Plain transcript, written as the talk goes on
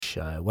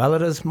show. Well,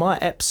 it is my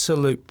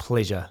absolute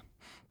pleasure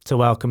to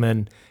welcome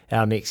in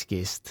our next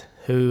guest,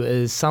 who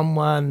is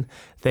someone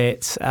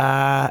that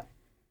I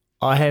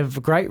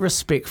have great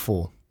respect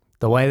for.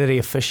 The way that he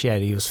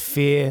officiated, he was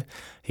fair,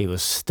 he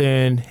was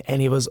stern,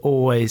 and he was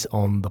always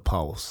on the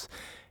pulse.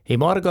 He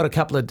might have got a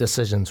couple of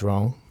decisions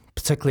wrong,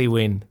 particularly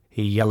when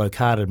he yellow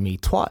carded me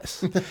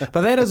twice.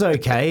 But that is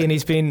okay, and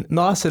he's been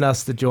nice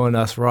enough to join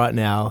us right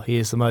now. He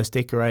is the most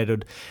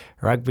decorated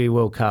Rugby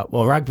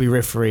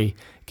referee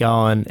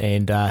going,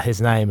 and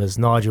his name is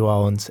Nigel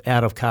Owens,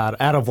 out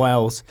of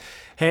Wales.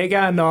 How you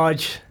going,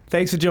 Nige?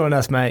 Thanks for joining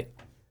us, mate.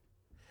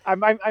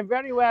 I'm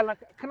very well.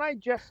 Can I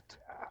just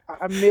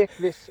make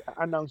this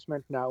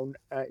announcement now,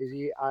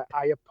 Izzy?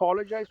 I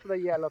apologise for the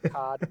yellow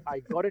card. I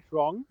got it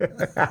wrong. It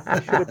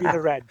should have been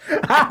a red.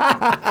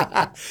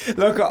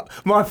 Look,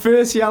 my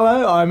first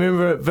yellow, I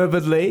remember it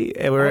vividly.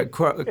 We were at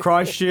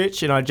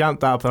Christchurch and I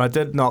jumped up and I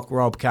did knock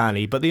Rob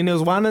Carney. But then there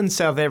was one in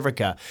South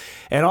Africa,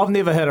 and I've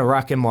never hit a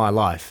ruck in my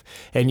life.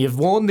 And you've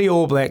warned the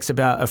All Blacks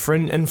about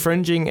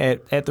infringing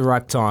at the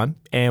ruck time.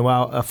 And,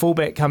 well, a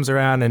fullback comes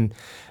around and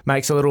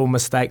makes a little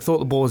mistake, thought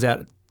the ball's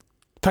out,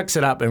 picks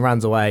it up and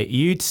runs away.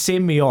 You'd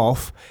send me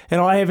off,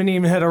 and I haven't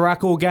even hit a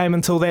ruck all game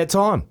until that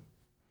time.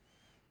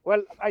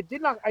 Well, I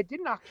didn't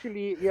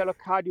actually yellow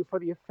card you for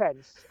the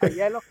offence. I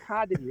yellow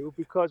carded you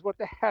because what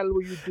the hell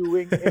were you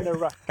doing in a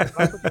ruck? That's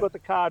what you got the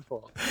card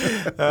for.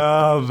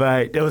 Oh,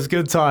 mate, it was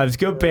good times,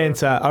 good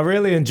banter. I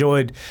really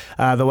enjoyed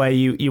the way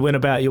you went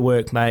about your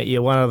work, mate.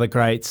 You're one of the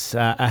greats,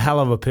 a hell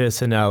of a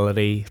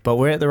personality. But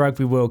we're at the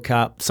Rugby World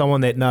Cup,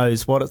 someone that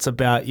knows what it's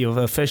about. You've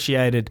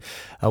officiated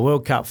a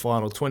World Cup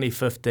final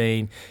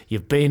 2015.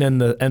 You've been in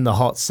the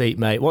hot seat,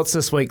 mate. What's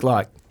this week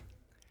like?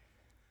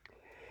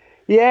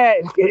 Yeah,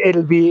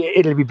 it'll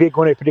be big,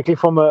 won't it?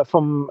 Particularly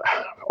from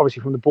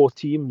obviously from the both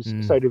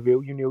teams' side of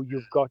view. You know,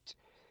 you've got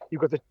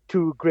the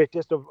two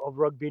greatest of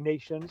rugby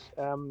nations.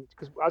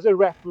 Because as a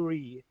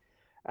referee,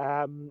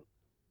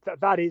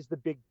 that is the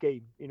big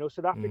game. You know,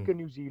 South Africa,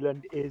 New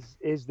Zealand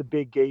is the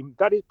big game.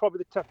 That is probably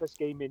the toughest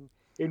game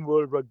in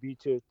world rugby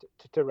to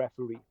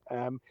referee.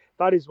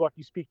 That is what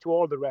you speak to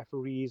all the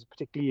referees,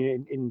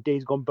 particularly in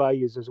days gone by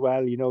as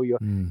well. You know, your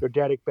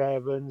Derek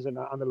Bevans and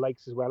the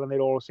likes as well, and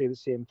they'll all say the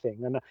same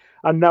thing.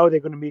 And now they're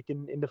going to meet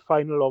in the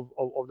final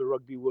of the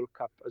Rugby World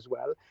Cup as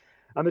well.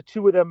 And the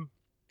two of them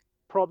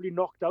probably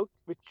knocked out,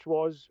 which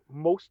was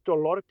a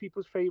lot of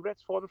people's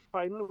favourites for the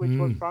final, which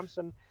was France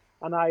and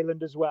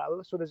Ireland as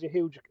well. So there's a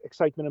huge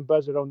excitement and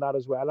buzz around that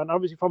as well. And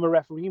obviously from a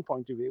refereeing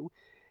point of view,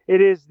 it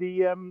is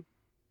the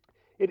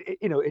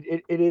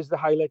It is the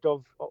highlight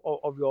of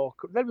your.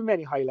 There'll be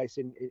many highlights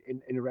in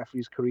a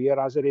referee's career,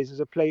 as it is as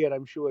a player.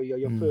 I'm sure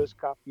your first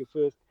cup, your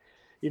first,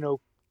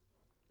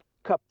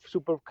 cup,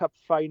 Super Cup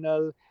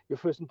final, your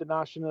first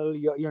international,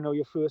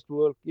 your first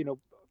world,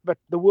 But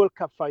the World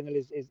Cup final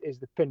is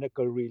the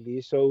pinnacle, really.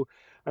 So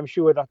I'm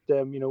sure that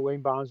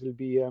Wayne Barnes will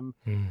be, and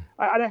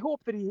I hope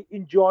that he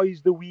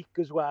enjoys the week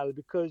as well,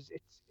 because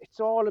it's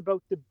all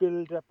about the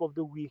build up of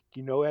the week.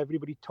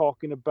 Everybody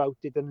talking about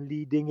it and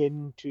leading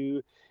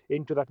into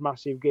that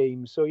massive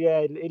game. So yeah,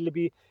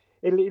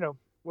 it'll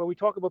when we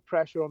talk about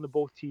pressure on the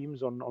both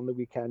teams on the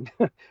weekend,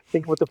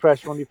 think about the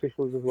pressure on the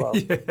officials as well.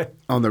 Yeah.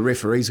 On the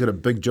referee, he's got a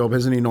big job,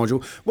 hasn't he,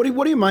 Nigel? What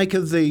do you make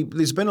of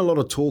there's been a lot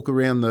of talk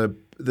around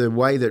the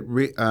way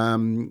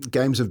that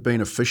games have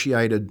been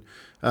officiated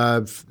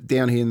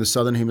down here in the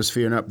Southern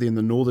Hemisphere and up there in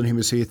the Northern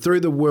Hemisphere through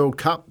the World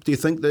Cup. Do you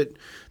think that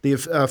the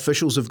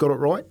officials have got it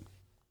right?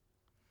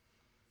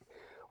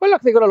 Well,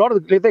 look, they got a lot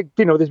of, there's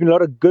been a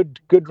lot of good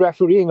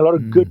refereeing, a lot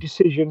of good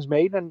decisions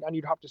made, and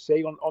you'd have to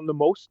say on the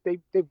most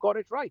they've got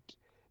it right.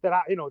 There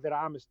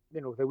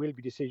will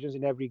be decisions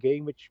in every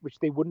game which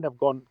they wouldn't have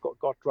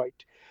got right.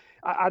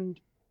 And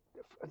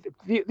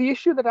the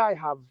issue that I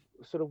have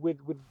sort of with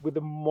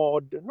the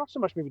not so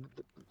much maybe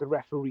the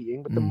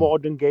refereeing, but the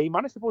modern game,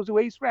 and I suppose the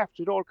way it's refs,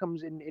 it all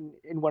comes in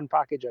one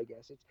package, I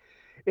guess.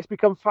 It's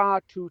become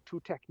far too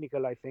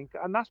technical, I think,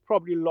 and that's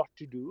probably a lot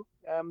to do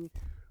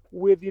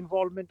with the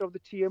involvement of the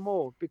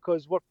TMO,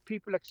 because what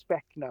people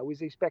expect now is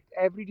they expect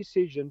every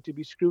decision to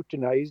be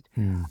scrutinized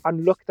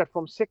and looked at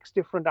from 6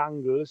 different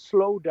angles,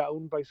 slowed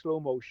down by slow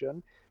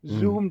motion,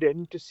 zoomed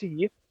in to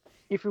see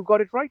if you've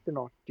got it right or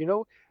not.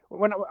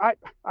 When I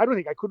don't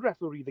think I could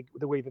referee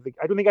the way that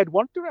I don't think I'd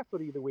want to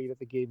referee the way that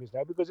the game is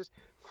now, because it's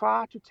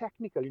far too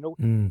technical.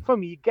 For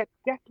me, get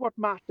what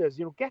matters.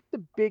 Get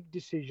the big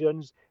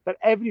decisions that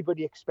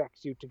everybody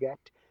expects you to get,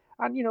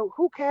 and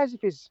who cares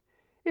if his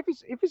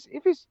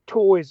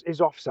toe is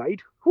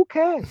offside? Who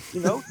cares?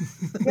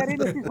 Get in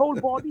if his whole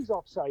body's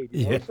offside.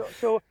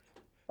 So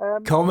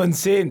common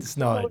sense,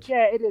 Nigel.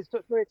 Yeah, it is.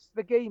 So it's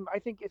the game. I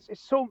think it's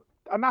so.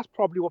 And that's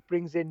probably what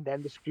brings in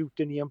then the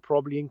scrutiny and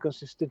probably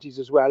inconsistencies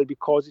as well,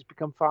 because it's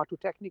become far too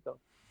technical.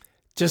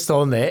 Just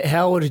on that,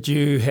 how would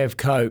you have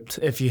coped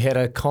if you had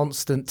a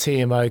constant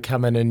TMO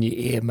coming in your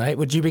ear, mate?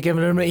 Would you be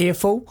giving him an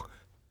earful?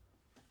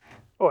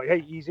 Oh,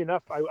 hey, easy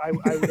enough. I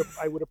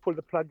would have pulled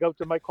the plug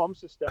out of my comm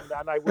system,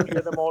 and I would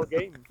hear them all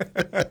game.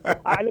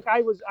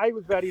 I was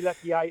very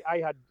lucky. I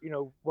had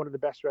one of the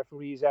best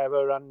referees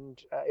ever, and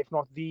if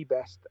not the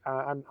best,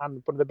 and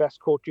one of the best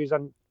coaches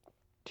and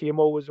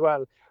TMO as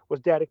well. Was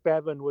Derek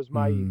Bevan was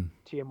my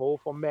TMO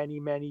for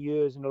many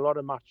years in a lot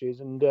of matches,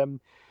 and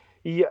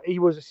he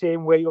was the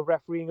same way of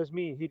refereeing as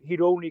me.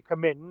 He'd only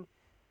come in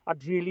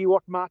at really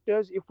what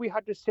matters. If we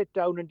had to sit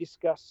down and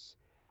discuss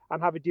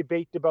and have a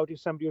debate about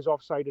if somebody was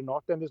offside or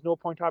not, then there's no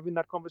point having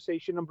that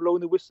conversation and blowing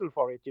the whistle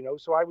for it,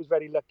 So I was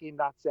very lucky in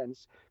that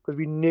sense, because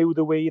we knew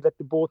the way that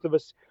the both of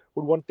us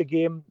would want the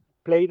game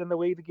played and the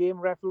way the game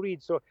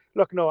refereed. So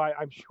look, no,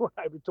 I'm sure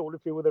I would have told a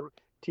few of the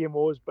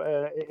TMOs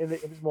in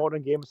this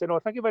modern game and say, no,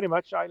 thank you very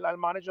much. I'll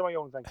manage on my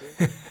own, thank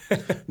you.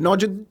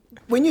 Nigel,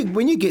 when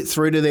you get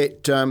through to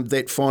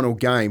that final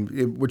game,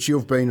 which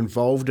you've been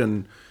involved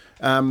in,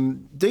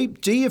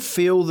 do you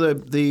feel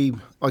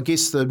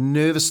the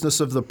nervousness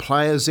of the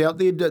players out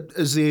there?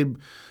 Is there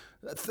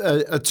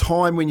a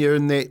time when you're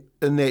in that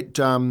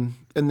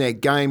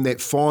game, that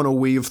final,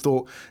 where you've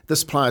thought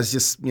this player's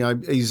just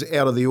he's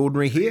out of the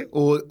ordinary here,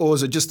 or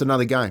is it just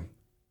another game?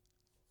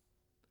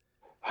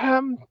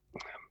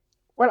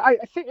 Well, I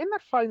think in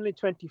that final in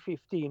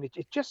 2015,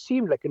 it just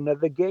seemed like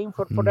another game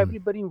for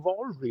everybody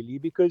involved, really,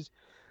 because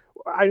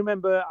I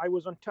remember I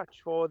was on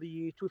touch for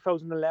the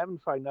 2011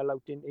 final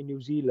out in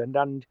New Zealand,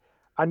 and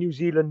New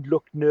Zealand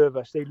looked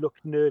nervous. They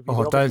looked nervy.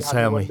 Oh, don't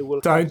tell me.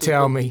 Don't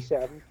tell me.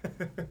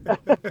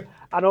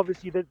 And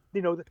obviously, the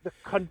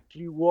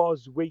country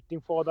was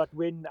waiting for that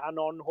win and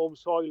on home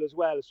soil as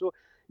well. So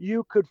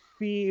you could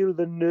feel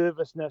the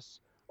nervousness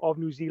of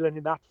New Zealand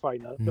in that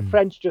final. The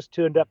French just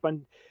turned up,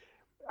 and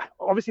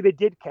obviously they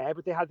did care,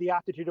 but they had the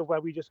attitude of,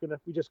 well, we're just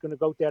gonna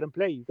go out there and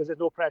play because there's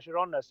no pressure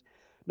on us.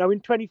 Now in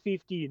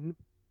 2015,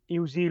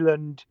 New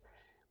Zealand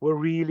were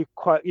really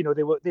quite,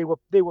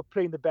 they were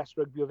playing the best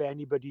rugby of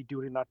anybody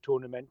during that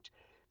tournament.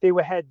 They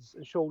were heads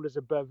and shoulders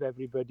above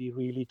everybody,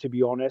 really, to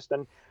be honest,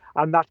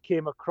 and that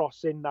came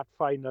across in that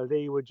final.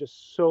 They were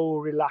just so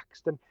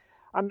relaxed, and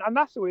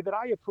that's the way that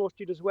I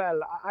approached it as well.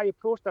 I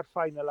approached that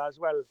final as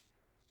well.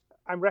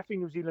 I'm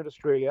refereeing New Zealand,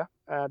 Australia.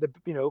 I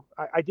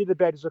did the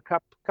Bedeswar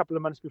Cup a couple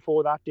of months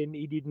before that in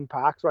Eden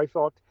Park. So I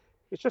thought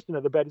it's just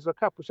another Bedeswar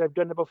Cup, which I've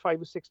done about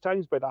 5 or 6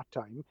 times by that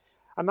time.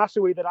 And that's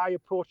the way that I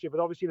approached it.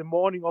 But obviously the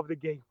morning of the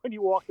game, when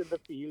you walked in the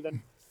field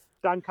and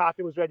Dan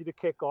Carter was ready to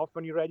kick off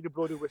and you're ready to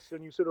blow the whistle,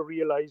 and you sort of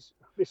realise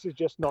this is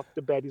just not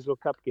the Bedeswar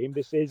Cup game.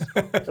 This is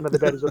another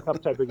Bedeswar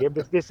Cup type of game.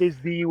 This is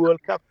the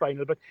World Cup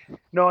final. But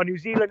no, New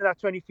Zealand in that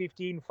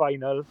 2015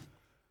 final,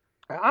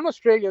 and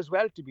Australia as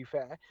well, to be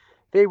fair,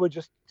 they were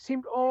just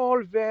seemed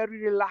all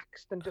very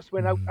relaxed and just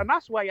went out. And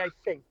that's why I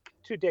think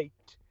to date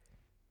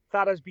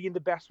that has been the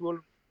best World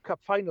Cup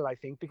final, I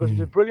think, because it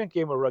was a brilliant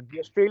game of rugby.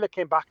 Australia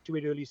came back to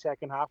it early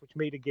second half, which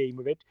made a game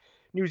of it.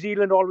 New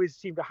Zealand always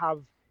seemed to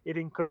have it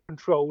in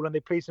control, and they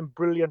played some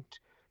brilliant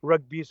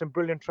rugby, some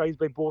brilliant tries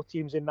by both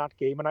teams in that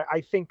game. And I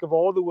think of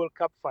all the World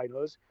Cup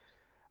finals,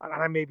 and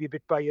I may be a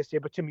bit biased here,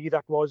 but to me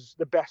that was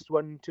the best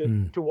one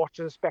to watch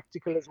as a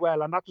spectacle as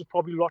well. And that was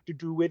probably a lot to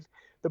do with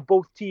the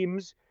both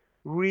teams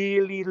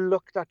really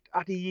looked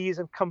at ease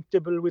and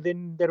comfortable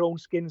within their own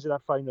skins in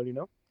that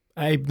final,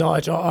 Hey,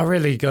 Nigel, I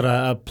really got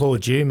to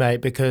applaud you,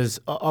 mate, because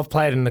I've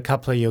played in a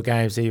couple of your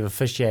games that you've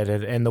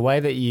officiated, and the way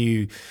that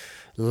you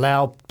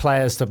allow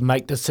players to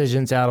make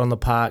decisions out on the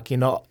park, you're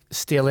not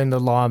stealing the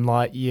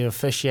limelight, you're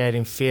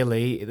officiating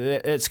fairly,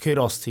 it's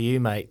kudos to you,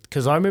 mate.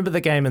 Because I remember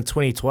the game in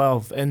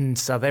 2012 in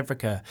South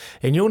Africa,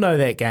 and you'll know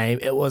that game.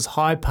 It was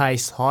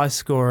high-paced,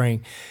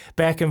 high-scoring,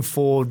 back and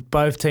forward,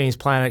 both teams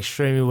playing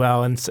extremely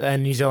well,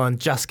 and New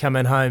Zealand just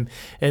coming home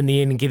in the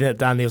end and getting it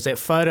done. There was that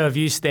photo of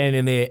you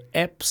standing there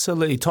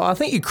absolutely tight. I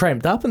think you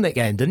cramped up in that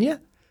game, didn't you?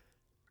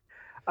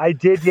 I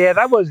did, yeah.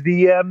 That was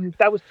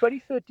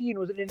 2013,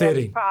 was it in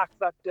Owens Park?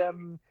 That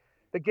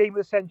the game of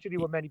the century,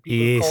 what many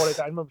people call it.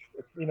 I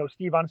remember,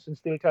 Steve Anderson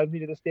still tells me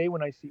to this day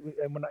when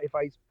if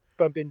I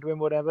bump into him,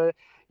 whatever,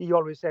 he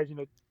always says,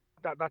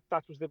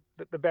 that was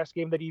the best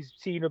game that he's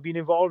seen or been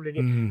involved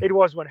in. It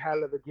was one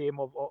hell of a game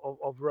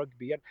of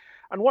rugby,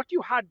 and what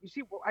you had, you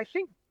see, I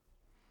think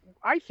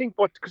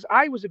because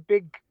I was a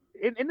big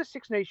in the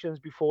Six Nations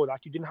before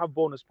that, you didn't have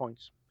bonus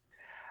points.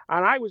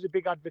 And I was a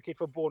big advocate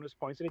for bonus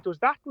points. And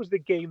that was the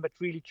game that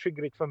really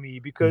triggered it for me,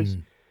 because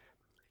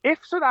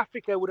if South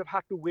Africa would have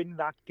had to win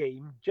that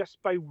game just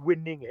by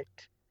winning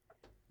it,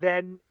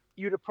 then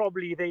they'd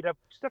have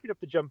stuffed it up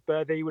the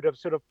jumper. They would have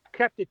sort of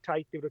kept it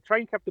tight. They would have tried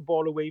and kept the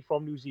ball away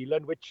from New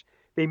Zealand, which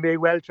they may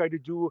well try to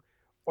do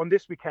on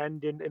this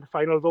weekend in the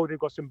final, although they've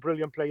got some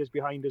brilliant players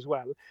behind as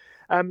well.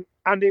 And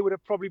they would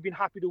have probably been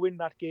happy to win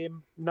that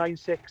game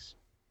 9-6,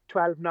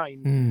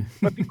 12-9.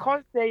 But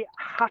because they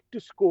had to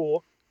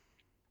score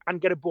and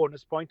get a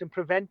bonus point and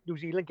prevent New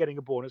Zealand getting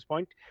a bonus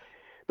point,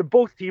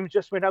 both teams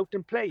just went out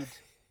and played.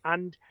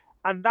 And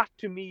And that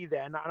to me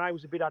then, and I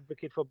was a big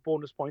advocate for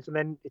bonus points, and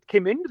then it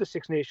came into the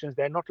Six Nations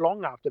there not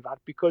long after that,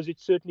 because it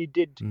certainly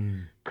did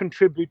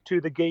contribute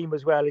to the game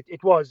as well.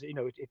 It was, it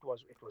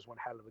was one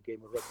hell of a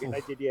game of rugby. And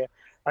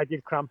I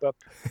did cramp up.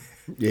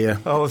 Yeah.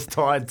 I was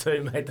tired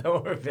too, mate.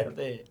 Don't worry about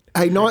that.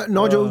 Hey,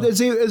 Nigel,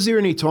 is there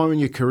any time in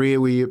your career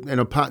where you,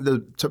 and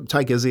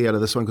take Izzy out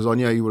of this one, because I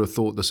know you would have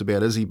thought this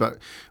about Izzy, but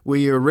where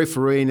you're a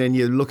referee and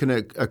you're looking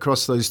at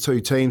across those two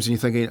teams and you're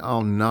thinking,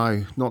 oh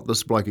no, not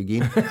this bloke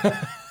again?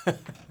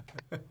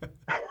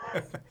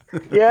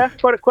 Yeah,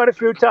 quite a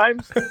few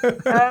times.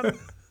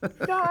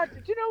 No,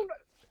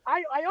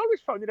 I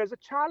always found it as a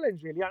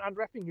challenge, really, and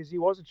refereeing Izzy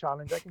was a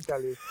challenge, I can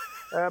tell you.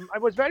 I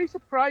was very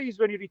surprised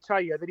when he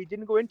retired that he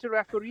didn't go into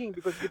refereeing,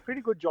 because he did a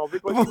pretty good job.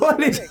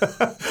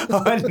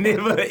 I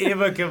never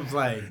ever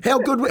complained. How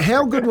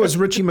good was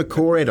Richie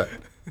McCaw at it?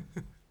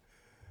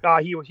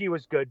 He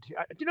was good. Do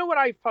you know what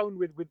I found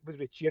with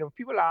Richie?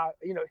 People are,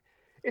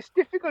 it's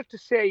difficult to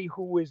say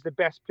who is the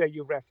best player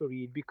you've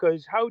refereed,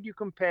 because how do you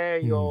compare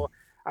your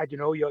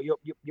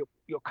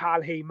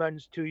Carl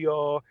Haymans to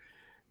your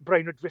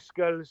Brian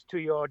O'Driscolls, to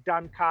your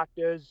Dan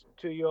Carters,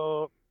 to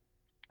your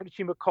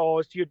Richie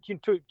McCaws, to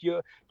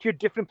your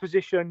different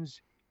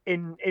positions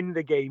in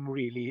the game,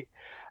 really.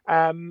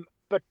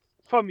 But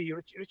for me,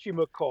 Richie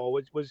McCaw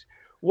was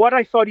what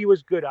I thought he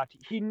was good at.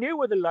 He knew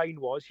where the line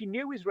was. He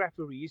knew his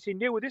referees. He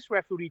knew with this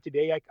referee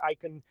today, I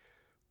can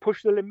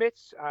push the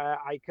limits.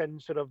 I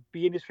can sort of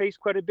be in his face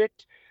quite a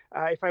bit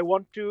if I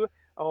want to.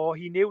 Or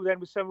he knew then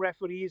with some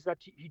referees that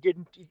he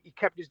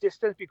kept his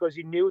distance, because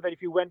he knew that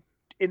if you went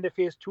in the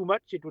face too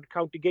much, it would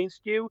count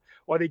against you,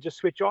 or they just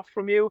switch off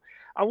from you.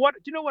 And what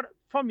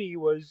for me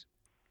was,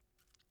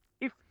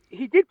 if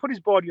he did put his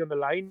body on the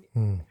line,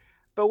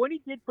 but when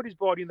he did put his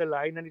body on the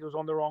line and it was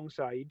on the wrong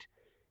side,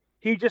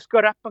 he just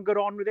got up and got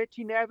on with it.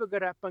 He never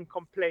got up and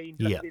complained.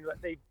 Yeah.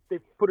 They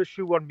put a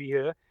shoe on me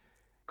here,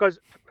 because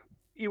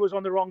he was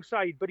on the wrong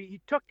side. But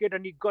he took it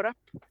and he got up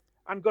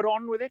and got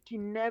on with it. He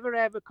never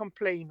ever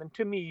complained. And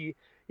to me,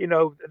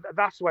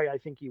 that's why I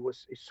think he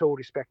was so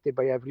respected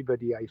by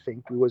everybody. I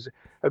think he was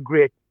a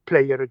great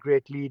player, a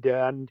great leader,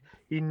 and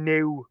he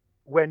knew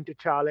when to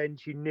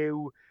challenge. He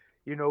knew,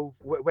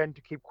 when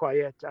to keep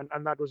quiet,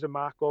 and that was a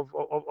mark of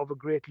a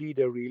great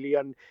leader, really.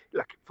 And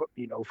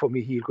for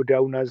me, he'll go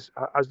down as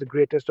the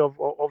greatest of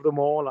them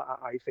all,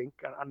 I think.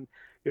 And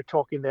you're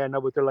talking there now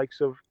with the likes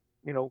of,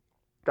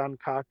 Dan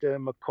Carter,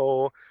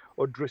 McCaw,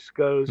 or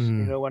Driscolls,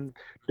 and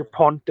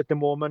DuPont at the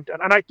moment.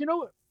 And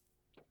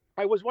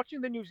I was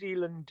watching the New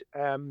Zealand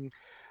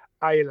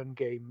Ireland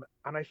game,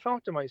 and I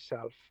thought to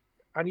myself,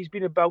 and he's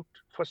been about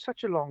for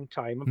such a long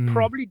time and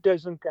probably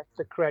doesn't get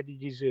the credit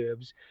he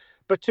deserves.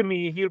 But to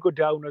me, he'll go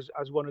down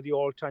as one of the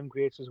all-time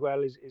greats, as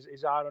well as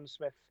Aaron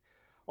Smith.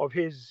 Of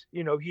his,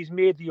 he's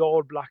made the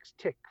All Blacks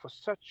tick for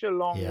such a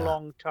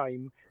long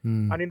time.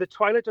 And in the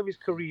twilight of his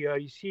career,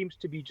 he seems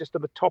to be just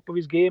at the top of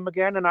his game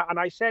again. And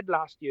I said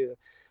last year,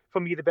 for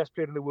me, the best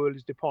player in the world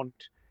is DuPont.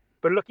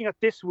 But looking at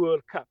this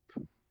World Cup,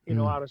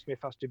 Aaron Smith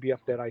has to be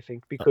up there, I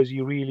think, because he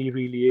really,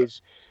 really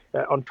is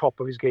on top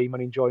of his game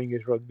and enjoying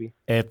his rugby.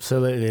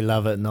 Absolutely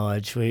love it,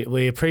 Nige.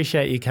 We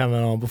appreciate you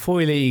coming on. Before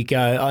we let you go,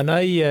 I know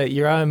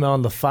you're home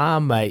on the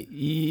farm, mate.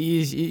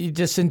 You're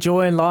just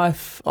enjoying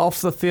life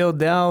off the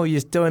field now.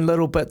 You're doing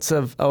little bits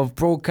of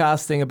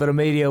broadcasting, a bit of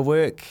media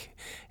work,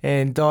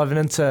 and diving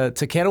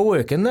into cattle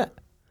work, isn't it?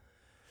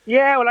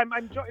 Yeah, well,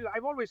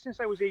 I've always, since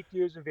I was 8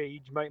 years of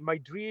age, my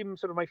dream,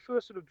 my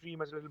first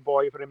dream as a little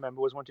boy, if I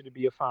remember, was wanting to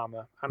be a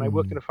farmer. And I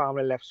worked in a farm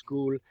when I left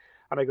school,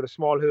 and I got a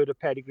small herd of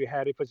pedigree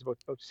Herefords, about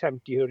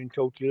 70 here in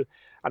total,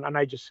 and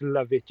I just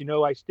love it.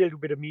 I still do a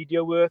bit of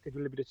media work, I do a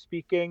little bit of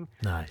speaking.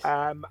 Nice.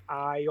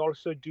 I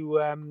also do,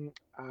 I'm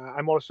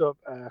also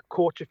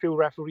coach a few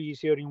referees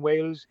here in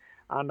Wales,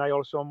 and I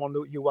also am on the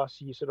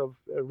URC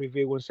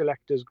review and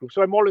selectors group.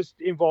 So I'm always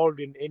involved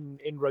in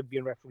rugby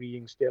and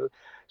refereeing still.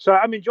 So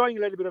I'm enjoying a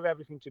little bit of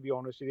everything, to be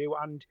honest with you.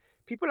 And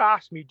people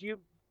ask me, do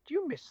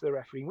you miss the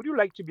refereeing? Would you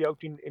like to be out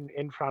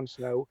in France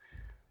now?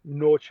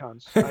 No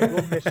chance. I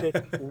don't miss it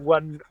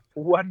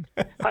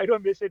I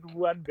don't miss it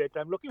one bit.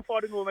 I'm looking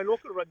forward to going to my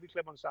local rugby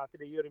club on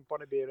Saturday here in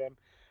Pontyberem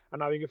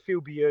and having a few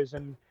beers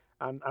and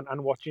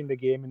watching the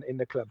game in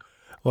the club.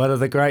 One of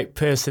the great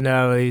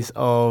personalities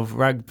of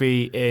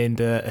rugby, and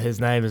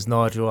his name is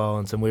Nigel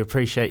Owens, and we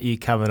appreciate you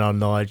coming on,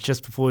 Nigel.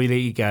 Just before we let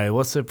you go,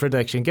 what's the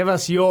prediction? Give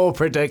us your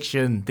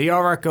prediction, the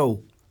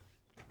Oracle.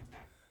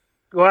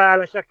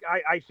 Well,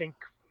 I think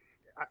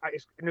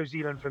it's New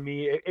Zealand for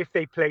me, if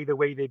they play the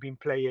way they've been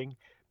playing.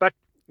 But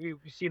you've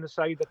seen the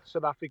side that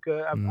South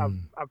Africa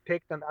have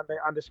picked, and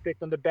the split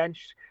on the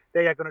bench.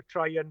 They are going to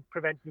try and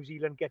prevent New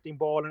Zealand getting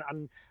ball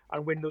and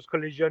win those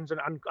collisions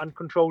and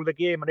control the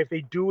game. And if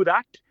they do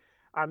that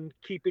and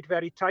keep it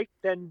very tight,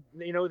 then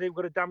they've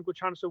got a damn good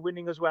chance of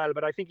winning as well.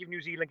 But I think if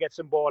New Zealand gets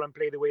some ball and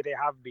play the way they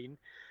have been,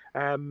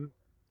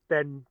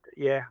 then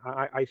yeah,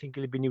 I think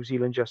it'll be New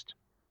Zealand just.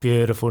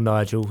 Beautiful,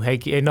 Nigel. Hey,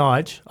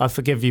 Nigel, I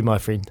forgive you, my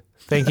friend.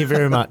 Thank you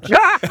very much.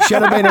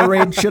 Should have been a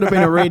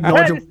red,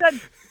 Nigel.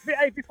 Listen,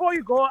 hey, before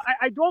you go,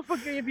 I don't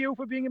forgive you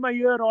for being in my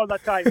ear all the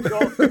time. So.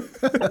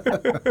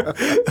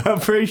 I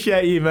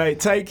appreciate you, mate.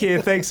 Take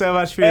care. Thanks so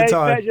much for your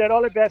time. Pleasure.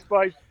 All the best,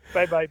 boys.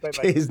 Bye.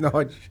 Cheers,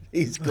 Nigel.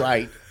 He's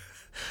great.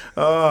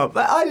 Oh,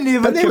 but I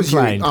never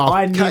complained.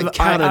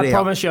 I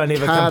promise you, I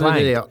never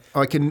complained. It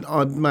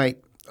out. Mate,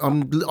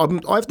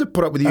 I have to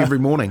put up with you every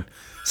morning.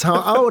 So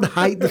I would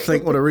hate to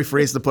think what a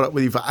referee has to put up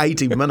with you for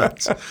 80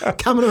 minutes.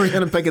 Coming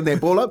around and picking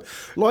that ball up.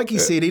 Like he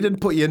said, he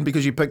didn't put you in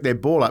because you picked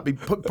that ball up. He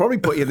probably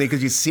put you in there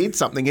because you said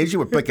something as you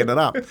were picking it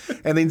up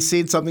and then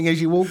said something as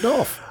you walked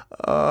off.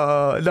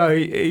 No,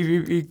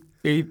 he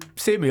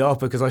set me off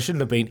because I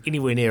shouldn't have been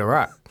anywhere near a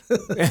ruck.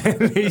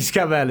 And he's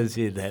come out and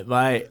said that,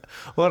 mate.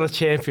 What a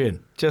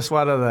champion. Just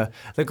one of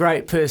the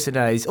great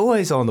personalities.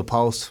 Always on the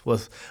pulse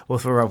with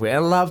a rugby. And I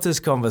loved his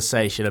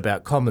conversation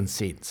about common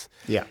sense.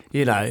 Yeah.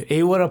 You know,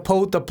 he would have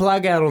pulled the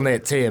plug out on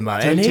that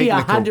TMO. And he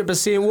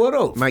 100% would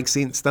have. Makes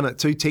sense, doesn't it?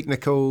 Too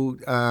technical.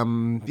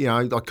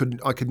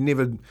 I could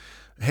never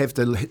have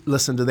to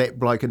listen to that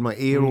bloke in my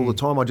ear all the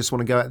time. I just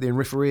want to go out there and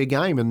referee a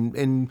game. And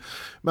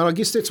man, I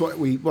guess that's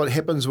what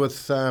happens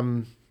with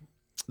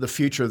the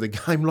future of the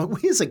game. Like,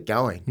 where's it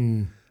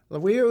going?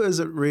 Like, where is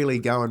it really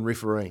going,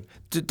 refereeing?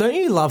 Don't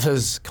you love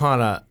his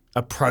kind of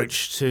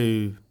approach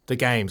to the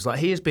games? Like,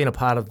 he has been a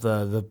part of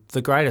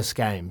the greatest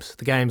games,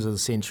 the games of the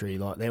century,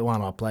 like that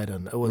one I played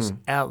in. It was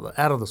out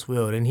of this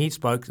world, and he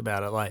spoke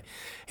about it like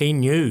he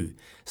knew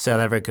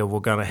South Africa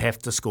were going to have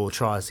to score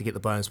tries to get the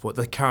bonus point,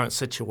 the current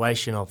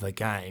situation of the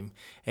game,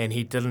 and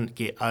he didn't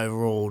get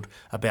overawed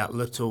about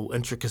little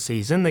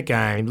intricacies in the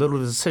game, little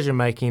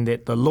decision-making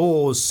that the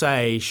laws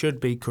say should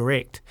be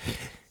correct.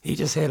 He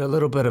just had a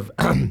little bit of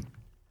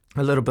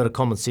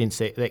common sense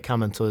that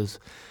come into his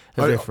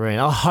refereeing.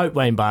 I hope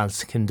Wayne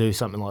Barnes can do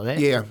something like that.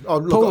 Yeah,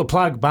 pull the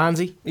plug,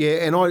 Barnesy.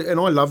 Yeah, and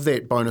I love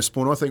that bonus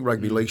point. I think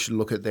rugby league should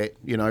look at that.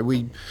 You know,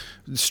 we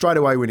straight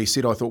away when he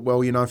said, I thought,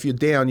 well, you know, if you're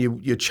down,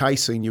 you're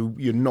chasing,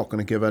 you're not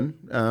going to give in.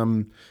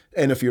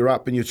 And if you're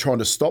up and you're trying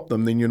to stop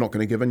them, then you're not going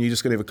to give in. You're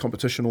just going to have a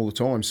competition all the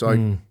time.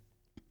 So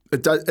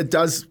it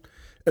does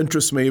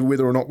interest me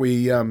whether or not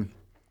we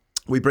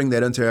bring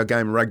that into our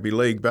game of rugby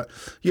league. But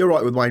you're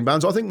right with Wayne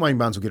Barnes. I think Wayne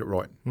Barnes will get it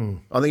right.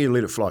 I think he'll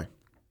let it flow.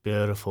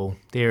 Beautiful.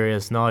 There he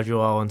is, Nigel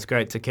Owens.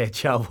 Great to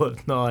catch up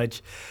with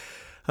Nige.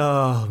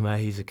 Oh, mate,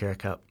 he's a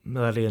crack up.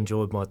 Really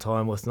enjoyed my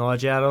time with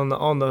Nige out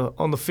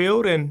on the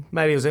field, and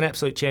mate, he was an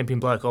absolute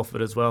champion bloke off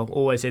it as well.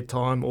 Always had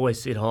time,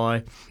 always said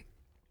hi,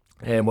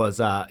 and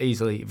was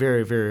easily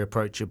very, very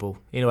approachable.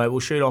 Anyway, we'll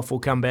shoot off. We'll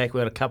come back.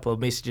 We had a couple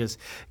of messages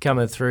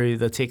coming through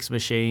the text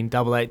machine,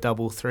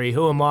 8833.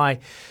 Who am I?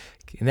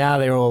 Now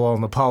they're all on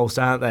the pulse,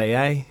 aren't they,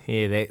 eh?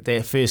 Yeah,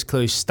 that first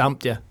clue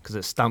stumped you because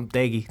it stumped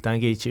Daggy. Don't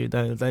get you.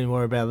 Don't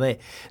worry about that.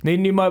 Need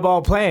a new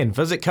mobile plan?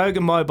 Visit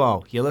Kogan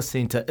Mobile. You're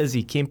listening to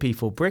Izzy Kempe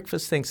for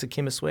breakfast. Thanks to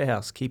Chemist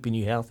Warehouse, keeping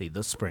you healthy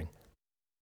this spring.